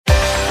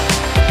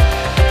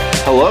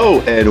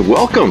Hello and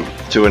welcome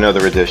to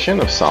another edition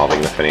of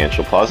Solving the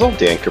Financial Puzzle.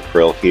 Dan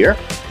Caprill here.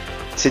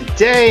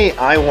 Today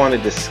I want to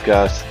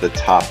discuss the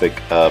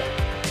topic of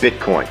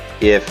Bitcoin.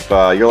 If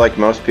you're like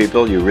most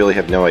people, you really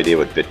have no idea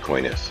what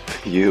Bitcoin is.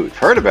 You've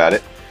heard about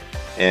it,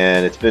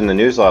 and it's been in the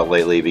news a lot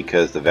lately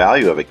because the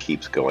value of it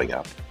keeps going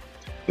up.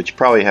 But you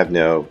probably have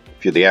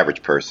if you're the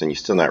average person, you're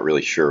still not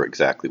really sure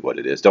exactly what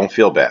it is. Don't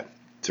feel bad.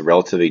 It's a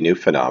relatively new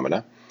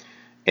phenomena,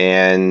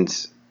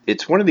 and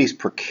it's one of these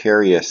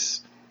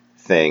precarious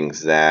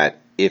things that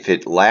if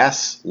it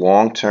lasts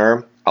long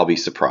term, I'll be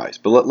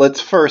surprised. But let's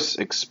first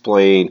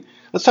explain,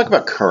 let's talk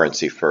about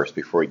currency first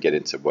before we get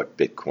into what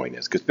Bitcoin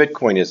is, because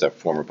Bitcoin is a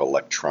form of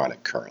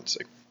electronic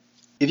currency.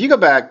 If you go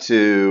back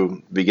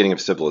to the beginning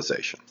of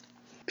civilization,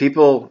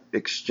 people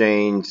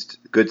exchanged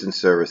goods and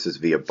services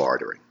via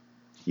bartering.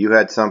 You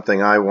had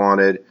something I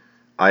wanted,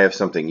 I have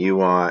something you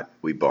want,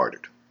 we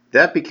bartered.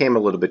 That became a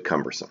little bit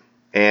cumbersome.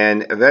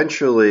 And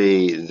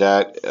eventually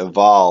that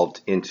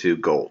evolved into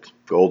gold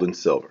and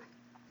silver.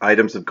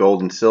 Items of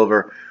gold and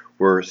silver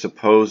were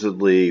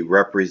supposedly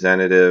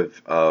representative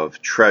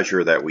of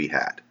treasure that we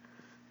had.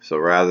 So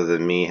rather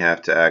than me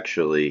have to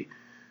actually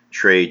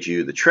trade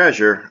you the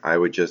treasure, I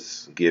would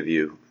just give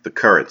you the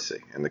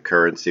currency. And the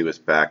currency was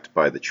backed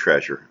by the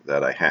treasure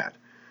that I had.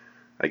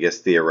 I guess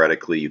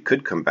theoretically you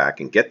could come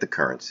back and get the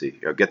currency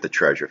or get the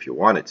treasure if you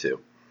wanted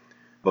to.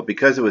 But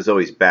because it was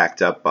always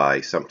backed up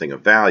by something of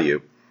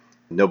value,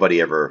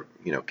 nobody ever,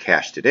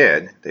 cashed it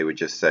in. They would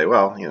just say,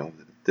 well,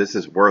 this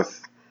is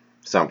worth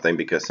something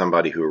because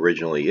somebody who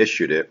originally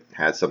issued it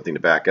had something to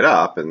back it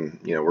up, and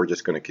we're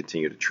just going to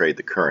continue to trade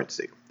the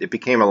currency. It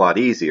became a lot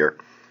easier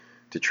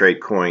to trade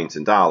coins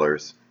and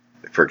dollars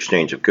for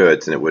exchange of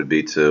goods than it would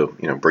be to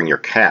bring your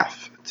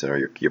calf,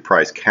 to your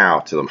prize cow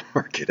to the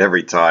market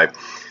every time,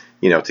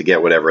 to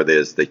get whatever it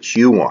is that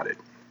you wanted.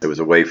 It was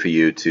a way for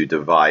you to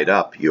divide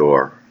up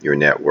your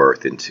net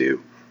worth into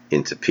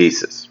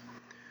pieces.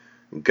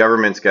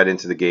 Governments got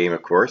into the game,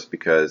 of course,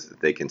 because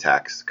they can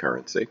tax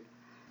currency.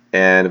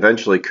 And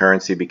eventually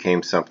currency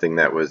became something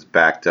that was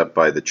backed up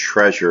by the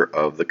treasure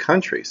of the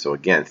country. So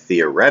again,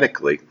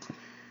 theoretically,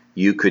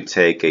 you could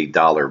take a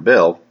dollar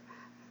bill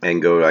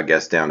and go, I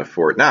guess, down to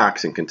Fort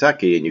Knox in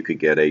Kentucky, and you could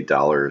get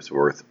 $1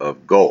 worth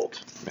of gold.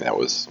 And that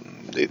was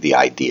the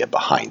idea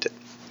behind it.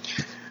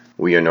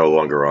 We are no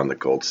longer on the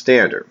gold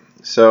standard.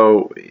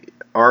 So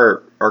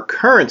our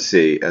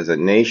currency as a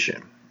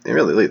nation, and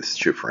really this is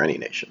true for any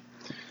nation,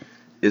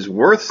 is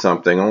worth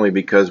something only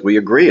because we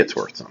agree it's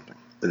worth something.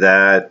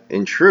 That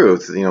in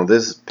truth,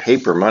 this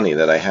paper money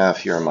that I have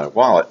here in my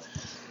wallet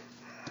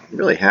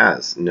really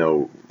has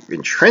no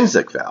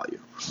intrinsic value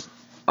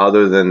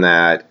other than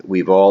that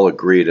we've all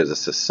agreed as a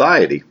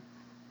society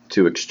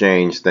to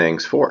exchange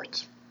things for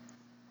it.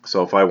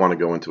 So if I want to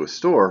go into a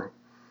store,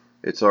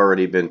 it's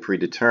already been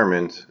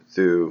predetermined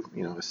through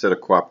a set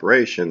of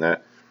cooperation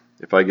that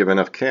if I give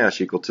enough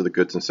cash equal to the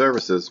goods and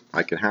services,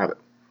 I can have it.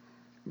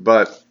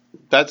 But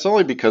that's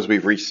only because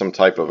we've reached some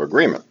type of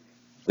agreement.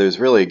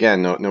 There's really,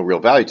 again, no real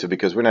value to it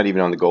because we're not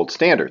even on the gold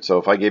standard. So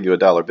if I gave you a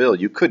dollar bill,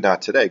 you could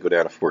not today go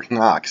down to Fort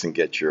Knox and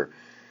get your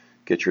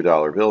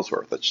dollar bills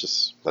worth.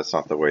 That's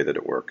not the way that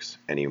it works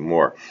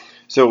anymore.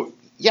 So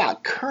yeah,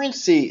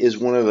 currency is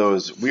one of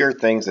those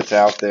weird things that's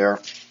out there.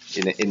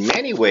 In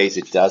many ways,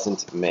 it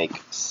doesn't make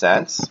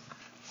sense,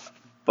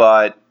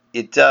 but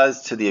it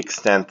does to the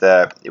extent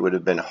that it would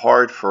have been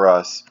hard for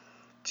us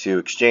to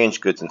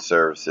exchange goods and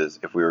services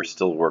if we were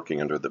still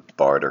working under the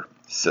barter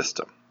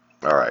system.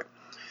 All right.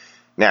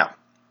 Now,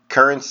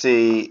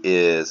 currency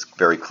is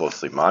very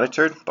closely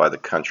monitored by the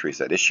countries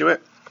that issue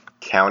it.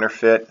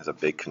 Counterfeit is a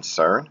big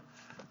concern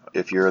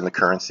if you're in the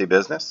currency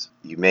business.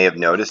 You may have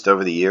noticed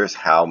over the years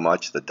how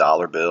much the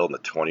dollar bill and the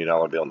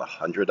 $20 bill and the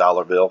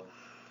 $100 bill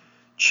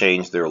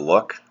changed their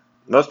look.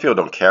 Most people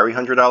don't carry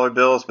 $100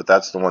 bills, but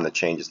that's the one that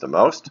changes the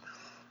most.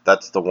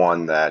 That's the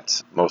one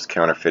that most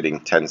counterfeiting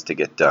tends to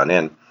get done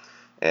in.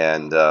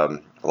 And a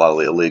lot of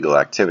the illegal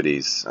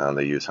activities,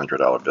 they use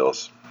 $100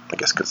 bills. I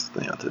guess because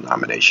the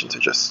denominations,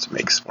 it just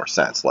makes more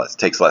sense.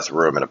 Takes less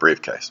room in a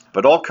briefcase.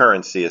 But all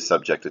currency is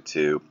subjected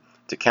to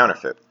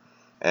counterfeit.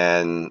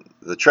 And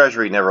the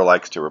Treasury never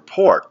likes to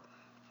report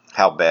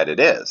how bad it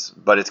is,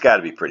 but it's got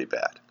to be pretty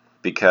bad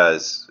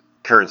because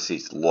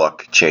currency's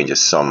look changes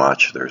so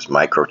much. There's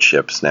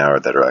microchips now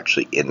that are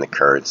actually in the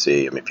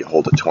currency. I mean, if you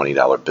hold a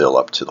 $20 bill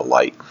up to the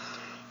light,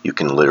 you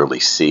can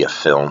literally see a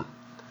film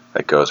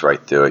that goes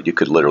right through it. You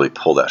could literally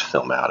pull that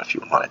film out if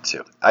you wanted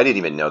to. I didn't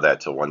even know that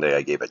until one day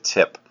I gave a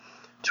tip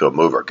to a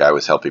mover. A guy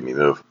was helping me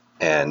move.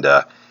 And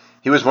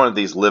he was one of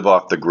these live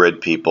off the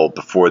grid people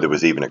before there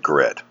was even a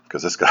grid,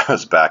 because this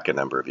goes back a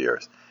number of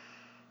years.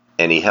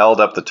 And he held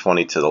up the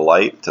 20 to the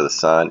light, to the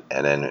sun,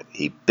 and then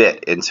he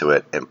bit into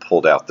it and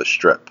pulled out the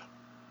strip.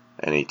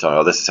 And he told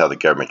me, this is how the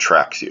government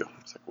tracks you.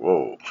 It's like,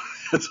 whoa.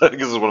 This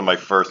is one of my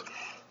first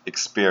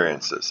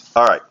experiences.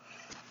 All right.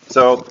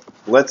 So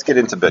let's get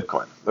into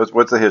Bitcoin.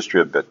 What's the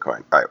history of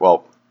Bitcoin? All right.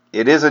 Well,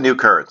 it is a new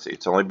currency.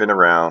 It's only been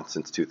around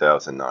since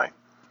 2009.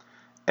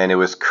 and it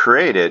was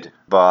created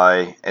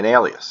by an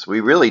alias.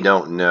 We really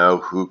don't know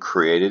who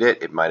created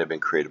it. It might have been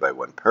created by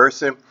one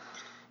person.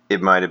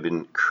 It might have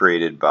been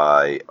created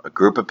by a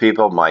group of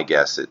people. My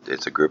guess,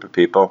 it's a group of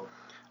people.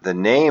 The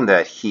name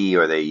that he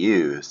or they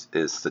used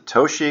is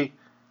Satoshi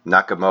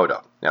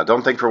Nakamoto. Now,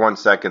 don't think for 1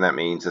 second that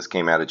means this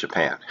came out of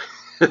Japan.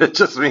 It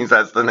just means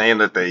that's the name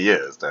that they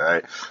used, all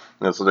right?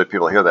 And so that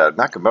people hear that,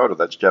 Nakamoto,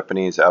 that's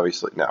Japanese,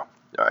 obviously. No,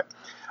 all right.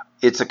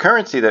 It's a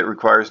currency that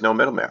requires no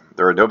middleman.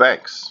 There are no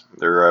banks.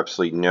 There are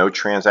absolutely no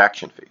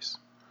transaction fees.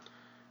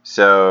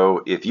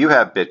 So if you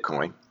have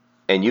Bitcoin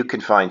and you can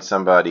find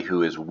somebody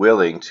who is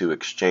willing to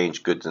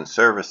exchange goods and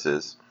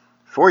services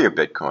for your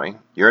Bitcoin,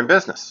 you're in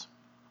business.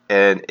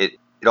 And it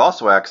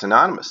also acts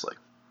anonymously.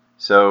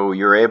 So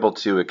you're able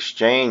to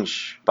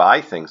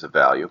buy things of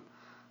value,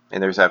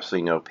 and there's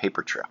absolutely no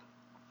paper trail.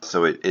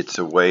 So it's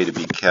a way to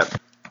be kept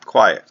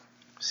quiet,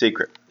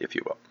 secret, if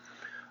you will.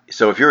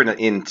 So if you're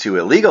into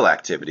illegal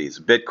activities,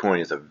 Bitcoin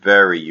is a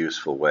very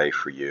useful way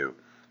for you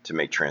to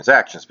make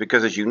transactions.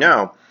 Because as you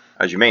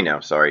may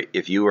know,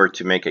 if you were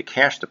to make a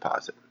cash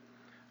deposit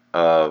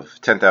of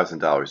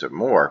 $10,000 or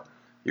more,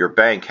 your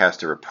bank has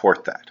to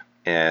report that.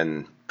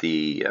 And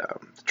the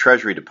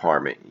Treasury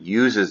Department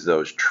uses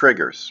those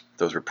triggers,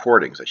 those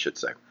reportings, I should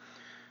say,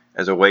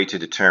 as a way to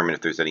determine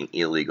if there's any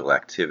illegal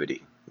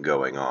activity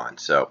going on.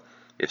 So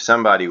if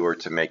somebody were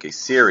to make a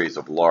series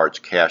of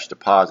large cash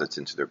deposits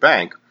into their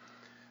bank,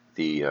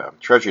 the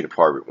Treasury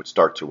Department would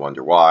start to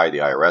wonder why, the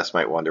IRS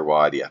might wonder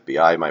why, the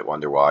FBI might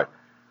wonder why.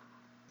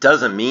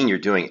 Doesn't mean you're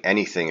doing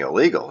anything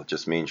illegal, it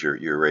just means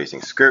you're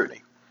raising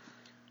scrutiny.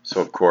 So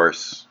of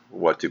course,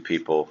 what do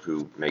people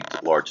who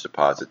make large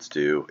deposits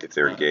do if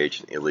they're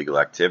engaged in illegal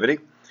activity?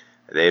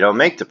 They don't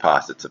make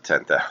deposits of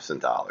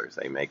 $10,000.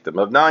 They make them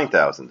of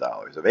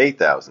 $9,000, of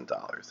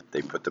 $8,000.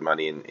 They put the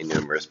money in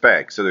numerous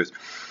banks. So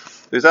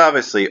there's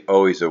obviously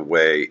always a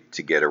way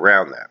to get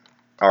around that.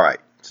 All right,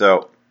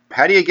 so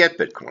how do you get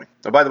Bitcoin?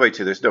 Oh, by the way,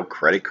 too, there's no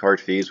credit card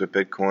fees with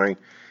Bitcoin.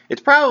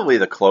 It's probably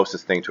the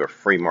closest thing to a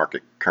free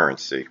market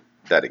currency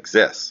that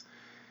exists.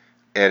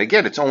 And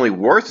again, it's only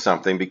worth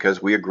something because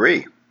we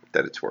agree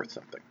that it's worth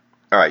something.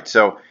 All right,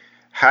 so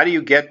how do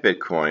you get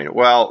Bitcoin?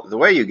 Well, the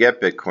way you get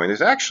Bitcoin,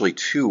 there's actually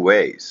two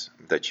ways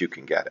that you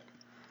can get it.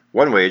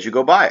 One way is you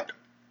go buy it.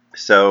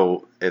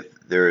 So if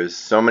there's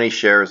so many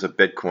shares of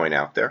Bitcoin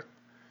out there,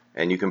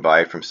 and you can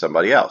buy it from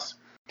somebody else.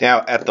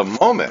 Now, at the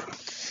moment,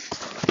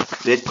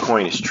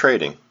 Bitcoin is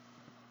trading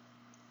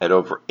at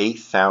over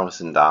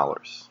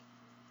 $8,000.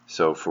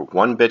 So for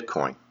one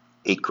Bitcoin,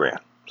 $8,000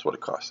 is what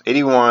it costs.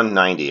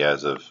 $81.90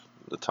 as of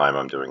the time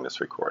I'm doing this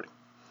recording.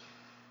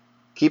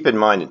 Keep in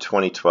mind, in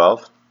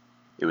 2012,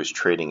 it was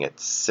trading at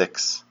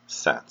 6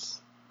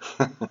 cents.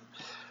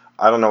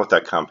 I don't know what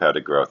that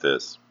compounded growth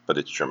is, but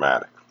it's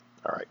dramatic.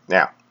 All right,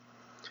 now,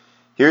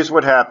 here's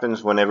what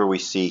happens whenever we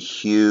see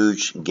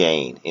huge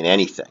gain in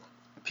anything.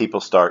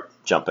 People start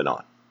jumping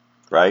on,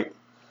 right?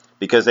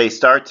 Because they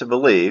start to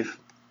believe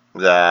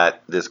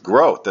that this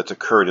growth that's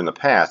occurred in the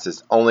past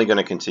is only going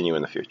to continue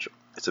in the future.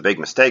 It's a big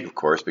mistake, of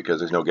course, because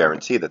there's no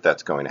guarantee that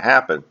that's going to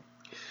happen,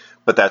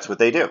 but that's what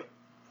they do.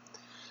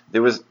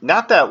 There was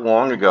not that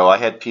long ago, I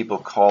had people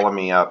calling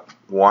me up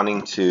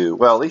wanting to,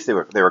 well, at least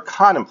they were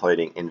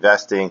contemplating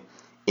investing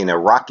in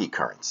Iraqi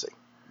currency,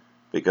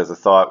 because the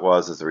thought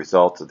was, as a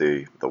result of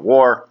the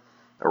war,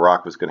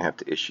 Iraq was going to have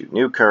to issue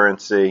new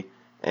currency,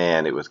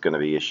 and it was going to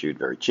be issued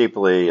very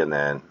cheaply, and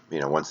then,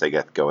 once they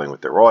get going with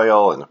their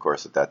oil, and of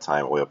course at that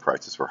time oil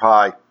prices were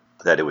high,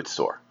 that it would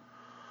soar.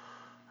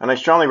 And I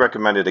strongly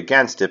recommended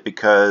against it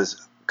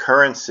because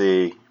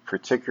currency,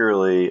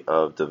 particularly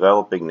of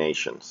developing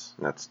nations,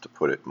 and that's to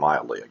put it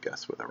mildly, I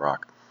guess, with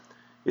Iraq,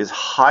 is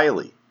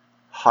highly,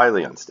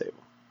 highly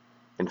unstable.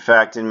 In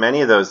fact, in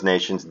many of those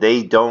nations,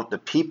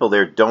 the people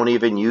there don't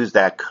even use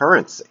that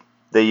currency.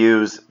 They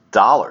use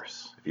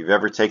dollars. If you've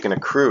ever taken a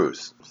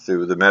cruise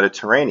through the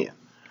Mediterranean,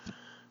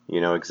 you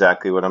know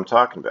exactly what I'm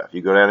talking about. If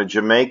you go down to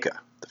Jamaica,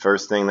 the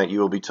first thing that you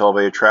will be told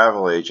by your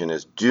travel agent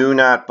is, do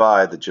not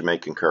buy the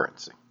Jamaican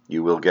currency.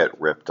 You will get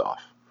ripped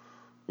off.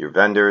 Your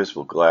vendors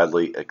will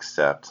gladly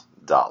accept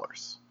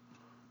dollars.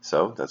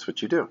 So that's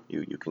what you do.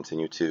 You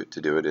continue to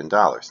do it in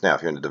dollars. Now,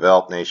 if you're in a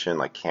developed nation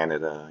like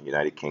Canada,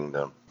 United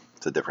Kingdom,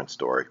 it's a different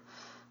story.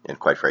 And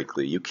quite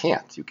frankly, you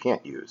can't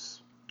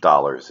use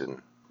dollars.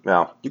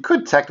 Well, you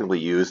could technically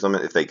use them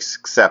if they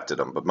accepted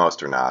them, but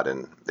most are not,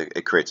 and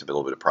it creates a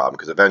little bit of problem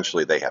because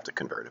eventually they have to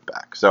convert it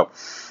back. So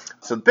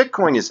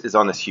Bitcoin is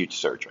on this huge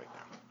surge right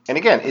now. And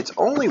again, it's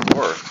only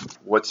worth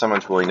what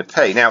someone's willing to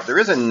pay. Now, there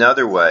is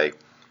another way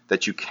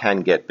that you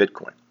can get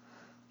Bitcoin,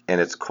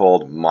 and it's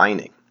called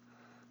mining.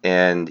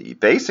 And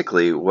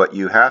basically, what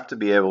you have to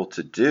be able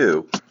to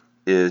do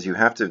is you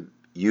have to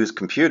use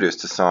computers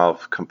to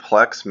solve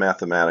complex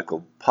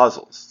mathematical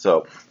puzzles.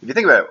 So if you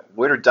think about it,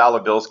 where do dollar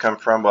bills come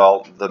from?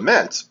 Well, the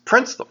mint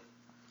prints them.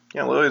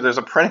 Literally there's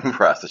a printing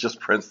press that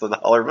just prints the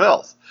dollar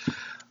bills.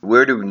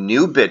 Where do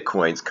new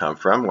Bitcoins come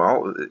from?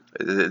 Well,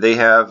 they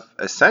have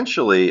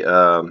essentially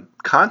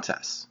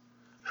contests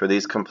for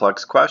these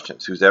complex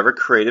questions. Who's ever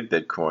created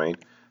Bitcoin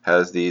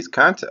has these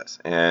contests.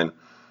 And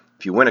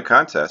If you win a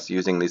contest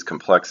using these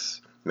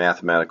complex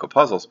mathematical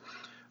puzzles,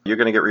 you're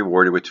going to get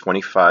rewarded with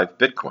 25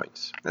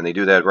 Bitcoins. And they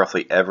do that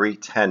roughly every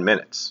 10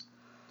 minutes.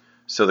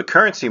 So the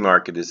currency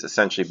market is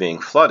essentially being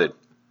flooded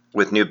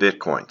with new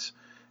Bitcoins.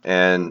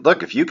 And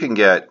look, if you can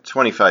get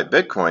 25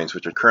 Bitcoins,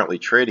 which are currently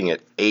trading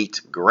at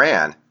 8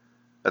 grand,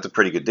 that's a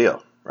pretty good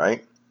deal,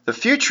 right? The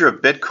future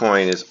of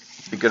Bitcoin is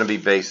going to be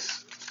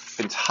based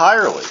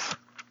entirely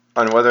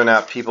on whether or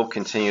not people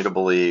continue to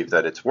believe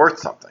that it's worth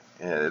something.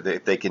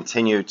 They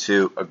continue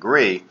to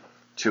agree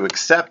to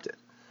accept it.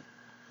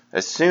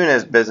 As soon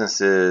as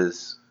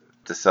businesses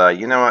decide,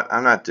 you know what,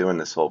 I'm not doing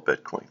this whole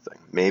Bitcoin thing.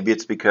 Maybe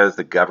it's because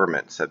the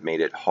governments have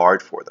made it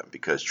hard for them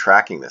because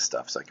tracking this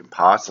stuff is like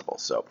impossible.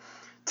 So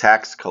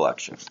tax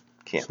collections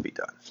can't be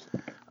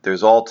done.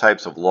 There's all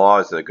types of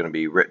laws that are going to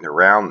be written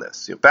around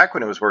this. Back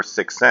when it was worth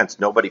 6 cents,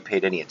 nobody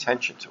paid any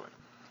attention to it.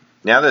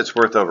 Now that it's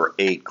worth over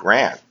 8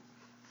 grand,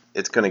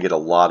 it's going to get a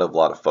lot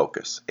of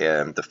focus.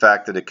 And the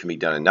fact that it can be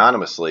done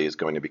anonymously is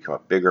going to become a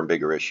bigger and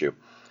bigger issue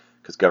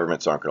because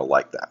governments aren't going to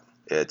like that.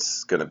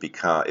 It's going to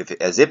become,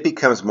 as it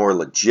becomes more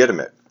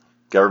legitimate,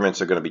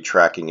 governments are going to be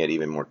tracking it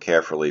even more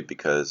carefully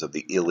because of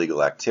the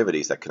illegal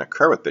activities that can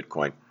occur with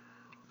Bitcoin,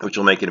 which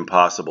will make it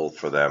impossible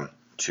for them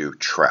to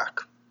track.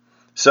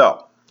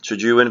 So,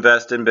 should you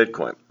invest in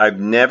Bitcoin? I've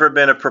never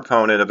been a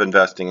proponent of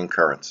investing in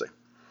currency.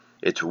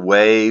 It's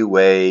way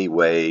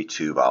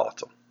too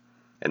volatile.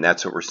 And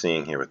that's what we're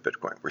seeing here with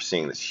Bitcoin. We're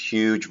seeing this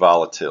huge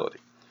volatility.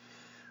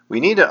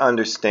 We need to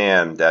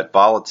understand that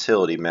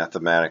volatility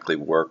mathematically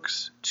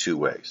works two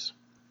ways.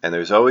 And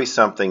there's always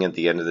something at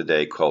the end of the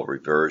day called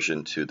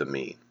reversion to the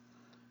mean.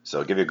 So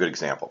I'll give you a good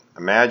example.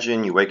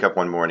 Imagine you wake up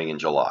one morning in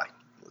July.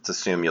 Let's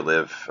assume you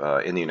live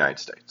in the United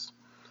States.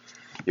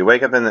 You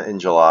wake up in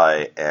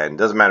July, and it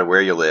doesn't matter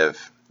where you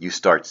live, you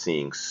start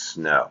seeing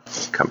snow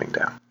coming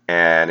down.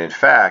 And in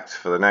fact,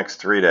 for the next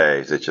 3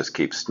 days, it just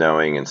keeps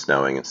snowing and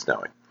snowing and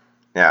snowing.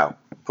 Now,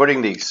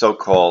 putting the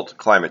so-called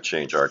climate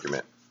change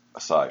argument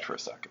aside for a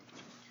second,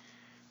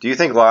 do you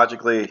think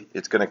logically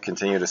it's going to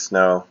continue to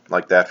snow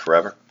like that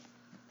forever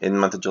in the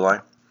month of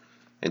July?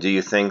 And do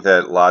you think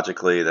that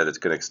logically that it's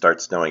going to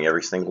start snowing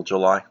every single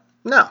July?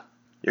 No.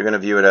 You're going to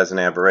view it as an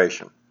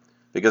aberration.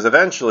 Because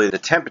eventually the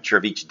temperature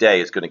of each day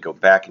is going to go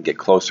back and get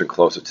closer and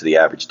closer to the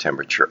average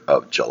temperature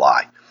of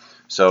July.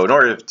 So in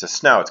order to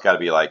snow, it's got to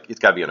be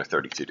under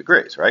 32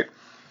 degrees, right?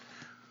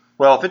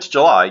 Well, if it's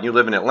July and you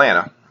live in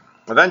Atlanta,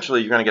 eventually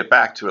you're going to get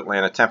back to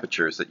Atlanta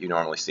temperatures that you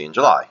normally see in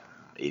July,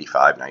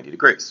 85, 90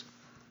 degrees.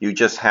 You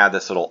just had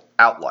this little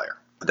outlier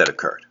that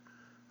occurred.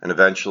 And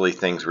eventually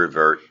things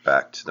revert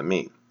back to the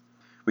mean.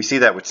 We see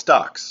that with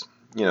stocks.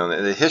 You know,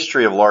 in the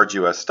history of large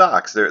U.S.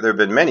 stocks, there have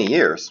been many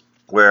years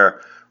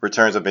where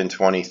returns have been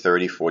 20,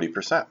 30,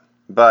 40%.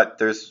 But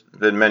there's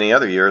been many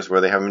other years where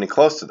they haven't been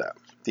close to that.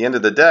 At the end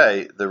of the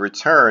day, the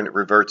return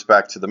reverts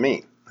back to the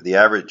mean. The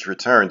average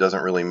return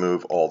doesn't really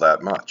move all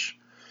that much.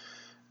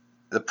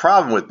 The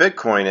problem with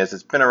Bitcoin is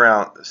it's been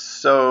around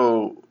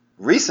so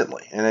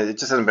recently, and it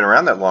just hasn't been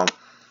around that long.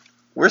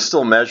 We're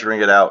still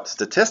measuring it out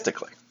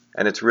statistically,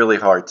 and it's really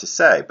hard to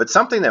say. But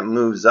something that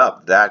moves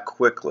up that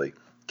quickly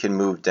can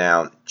move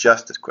down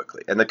just as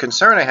quickly. And the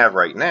concern I have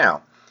right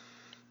now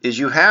is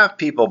you have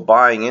people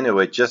buying into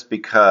it just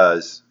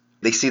because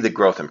they see the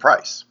growth in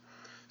price.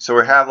 So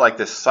we have like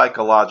this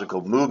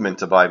psychological movement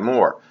to buy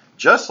more.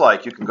 Just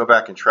like you can go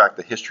back and track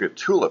the history of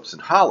tulips in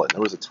Holland.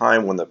 There was a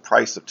time when the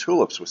price of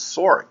tulips was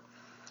soaring.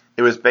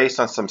 It was based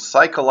on some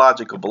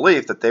psychological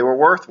belief that they were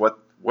worth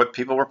what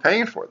people were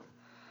paying for them.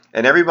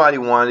 And everybody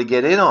wanted to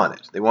get in on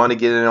it. They wanted to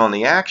get in on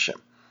the action.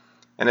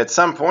 And at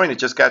some point, it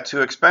just got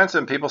too expensive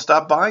and people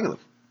stopped buying them.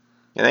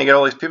 And then you get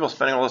all these people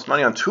spending all this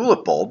money on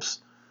tulip bulbs,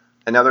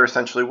 and now they're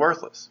essentially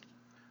worthless.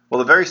 Well,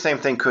 the very same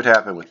thing could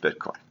happen with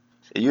Bitcoin.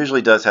 It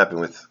usually does happen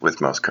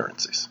with most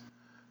currencies,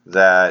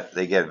 that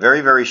they get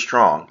very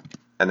strong,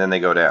 and then they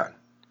go down.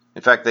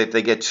 In fact, if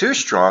they get too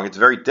strong, it's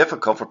very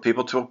difficult for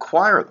people to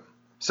acquire them.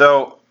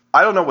 So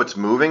I don't know what's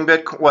moving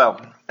Bitcoin.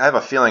 Well, I have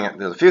a feeling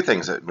there's a few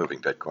things that are moving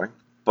Bitcoin.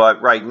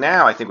 But right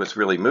now, I think what's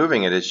really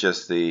moving it is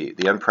just the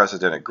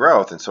unprecedented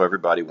growth, and so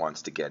everybody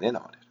wants to get in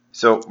on it.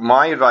 So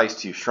my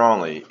advice to you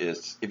strongly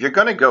is, if you're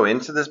going to go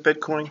into this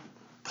Bitcoin,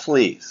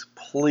 please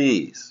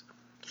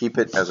keep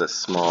it as a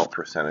small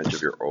percentage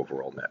of your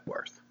overall net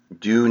worth.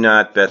 Do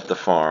not bet the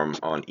farm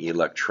on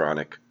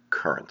electronic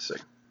currency.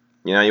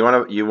 You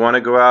know, you want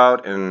to go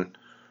out and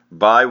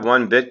buy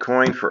one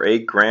Bitcoin for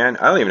 8 grand.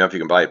 I don't even know if you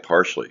can buy it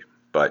partially,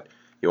 but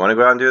you want to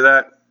go out and do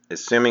that,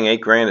 assuming 8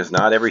 grand is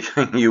not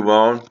everything you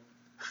own,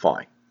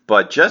 fine.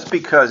 But just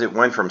because it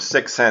went from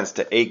 6 cents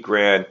to 8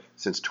 grand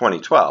since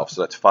 2012,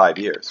 so that's 5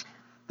 years,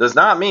 does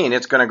not mean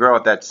it's going to grow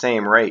at that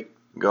same rate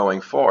going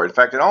forward. In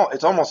fact,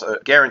 it's almost a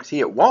guarantee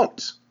it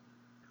won't.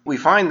 We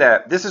find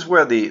that this is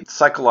where the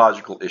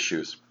psychological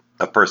issues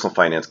of personal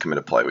finance come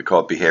into play. We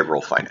call it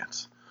behavioral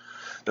finance.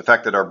 The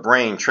fact that our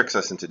brain tricks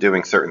us into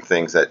doing certain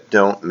things that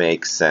don't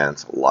make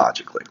sense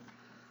logically.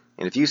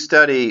 And if you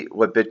study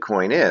what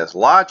Bitcoin is,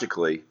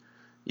 logically,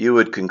 you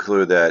would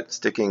conclude that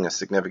sticking a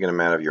significant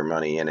amount of your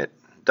money in it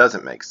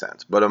doesn't make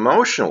sense. But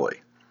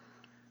emotionally,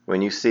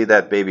 When you see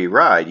that baby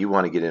ride, you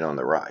want to get in on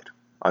the ride.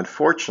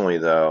 Unfortunately,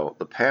 though,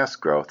 the past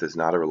growth is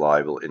not a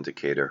reliable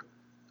indicator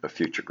of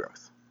future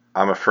growth.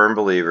 I'm a firm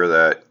believer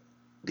that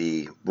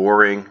the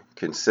boring,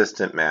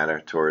 consistent manner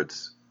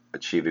towards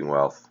achieving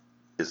wealth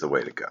is the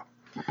way to go.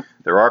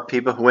 There are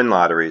people who win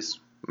lotteries.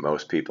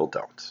 Most people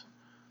don't.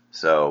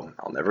 So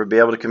I'll never be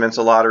able to convince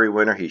a lottery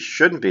winner he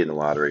shouldn't be in the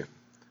lottery.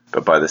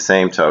 But by the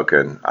same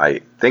token,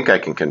 I think I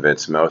can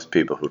convince most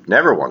people who've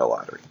never won a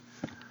lottery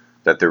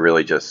that they're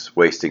really just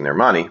wasting their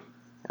money.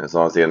 And as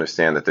long as they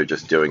understand that they're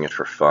just doing it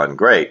for fun,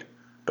 great.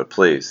 But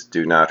please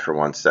do not for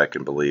 1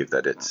 second believe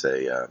that it's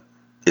a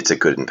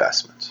good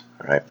investment.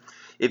 All right.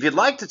 If you'd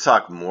like to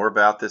talk more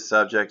about this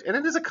subject, and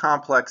it is a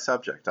complex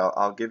subject,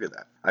 I'll give you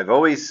that. I've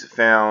always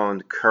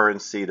found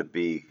currency to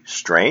be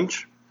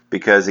strange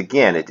because,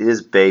 again, it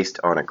is based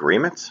on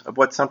agreements of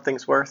what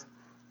something's worth.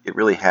 It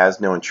really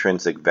has no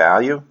intrinsic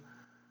value.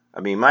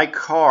 I mean, my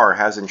car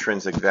has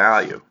intrinsic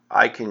value.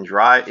 I can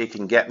drive, it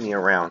can get me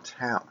around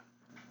town.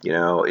 You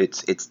know,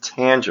 it's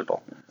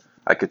tangible.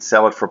 I could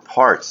sell it for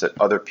parts that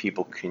other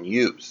people can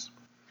use.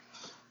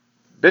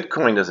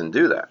 Bitcoin doesn't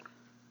do that.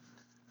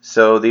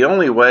 So the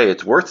only way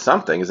it's worth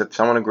something is if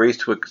someone agrees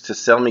to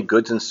sell me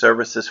goods and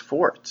services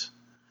for it.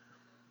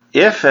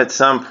 If at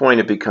some point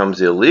it becomes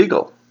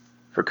illegal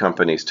for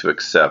companies to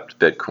accept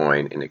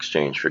Bitcoin in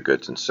exchange for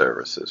goods and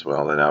services,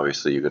 well, then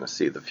obviously you're going to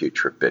see the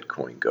future of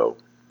Bitcoin go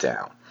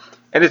down.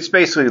 And it's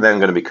basically then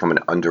going to become an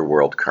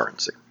underworld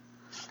currency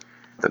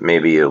that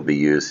maybe it'll be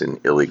used in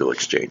illegal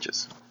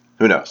exchanges.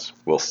 Who knows?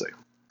 We'll see.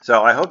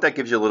 So I hope that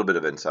gives you a little bit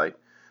of insight.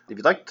 If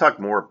you'd like to talk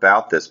more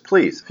about this,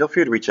 please feel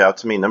free to reach out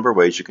to me. A number of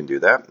ways you can do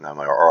that. Now,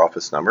 our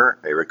office number,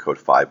 area code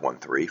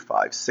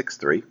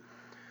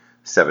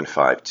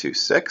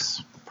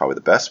 513-563-7526. Probably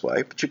the best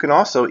way. But you can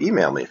also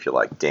email me if you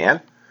like.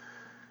 Dan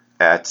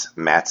at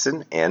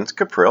Matson and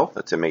Cuprill.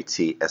 That's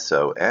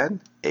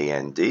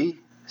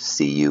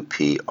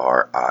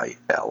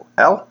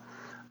MATSONandCuprill.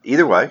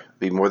 Either way, I'd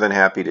be more than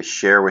happy to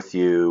share with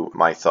you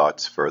my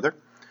thoughts further.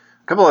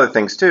 A couple other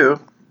things too.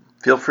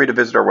 Feel free to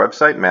visit our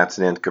website,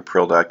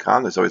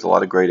 matsonandcuprill.com. There's always a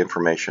lot of great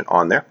information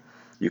on there.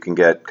 You can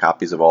get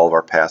copies of all of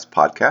our past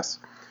podcasts,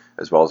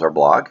 as well as our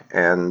blog.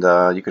 And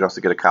you can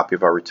also get a copy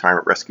of our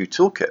Retirement Rescue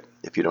Toolkit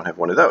if you don't have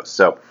one of those.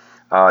 So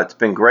it's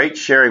been great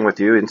sharing with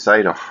you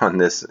insight on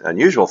this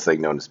unusual thing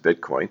known as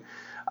Bitcoin.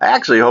 I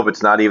actually hope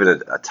it's not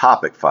even a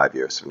topic 5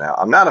 years from now.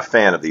 I'm not a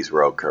fan of these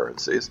rogue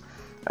currencies.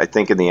 I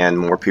think in the end,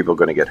 more people are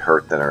going to get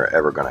hurt than are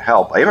ever going to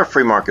help. I am a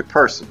free market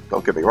person,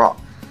 don't get me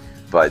wrong.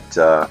 But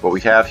what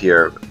we have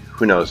here,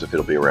 who knows if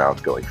it'll be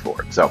around going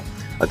forward. So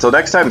until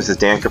next time, this is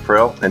Dan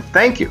Cuprill, and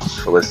thank you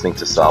for listening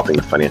to Solving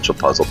the Financial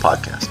Puzzle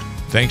podcast.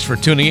 Thanks for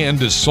tuning in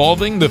to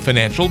Solving the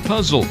Financial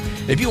Puzzle.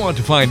 If you want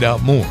to find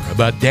out more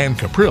about Dan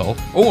Cuprill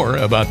or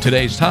about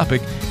today's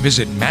topic,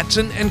 visit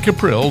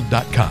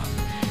matsonandcuprill.com.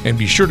 And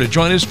be sure to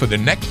join us for the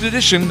next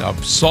edition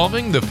of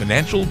Solving the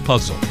Financial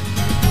Puzzle.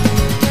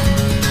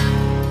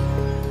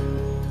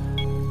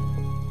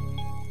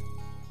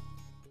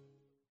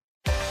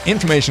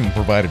 Information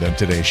provided on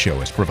today's show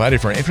is provided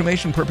for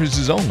information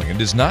purposes only and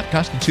does not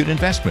constitute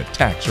investment,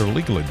 tax, or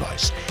legal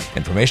advice.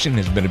 Information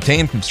has been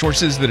obtained from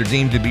sources that are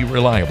deemed to be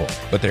reliable,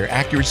 but their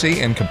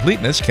accuracy and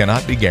completeness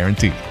cannot be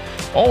guaranteed.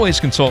 Always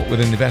consult with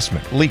an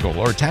investment, legal,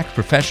 or tax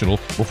professional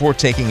before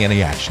taking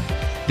any action.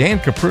 Dan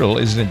Cuprill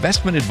is an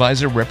investment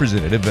advisor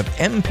representative of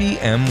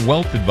MPM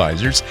Wealth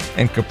Advisors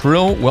and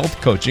Cuprill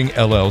Wealth Coaching,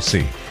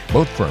 LLC.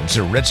 Both firms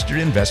are registered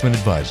investment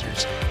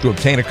advisors. To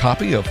obtain a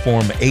copy of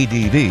Form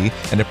ADV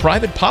and a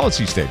private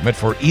policy statement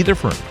for either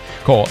firm,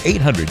 call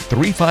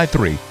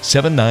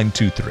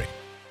 800-353-7923.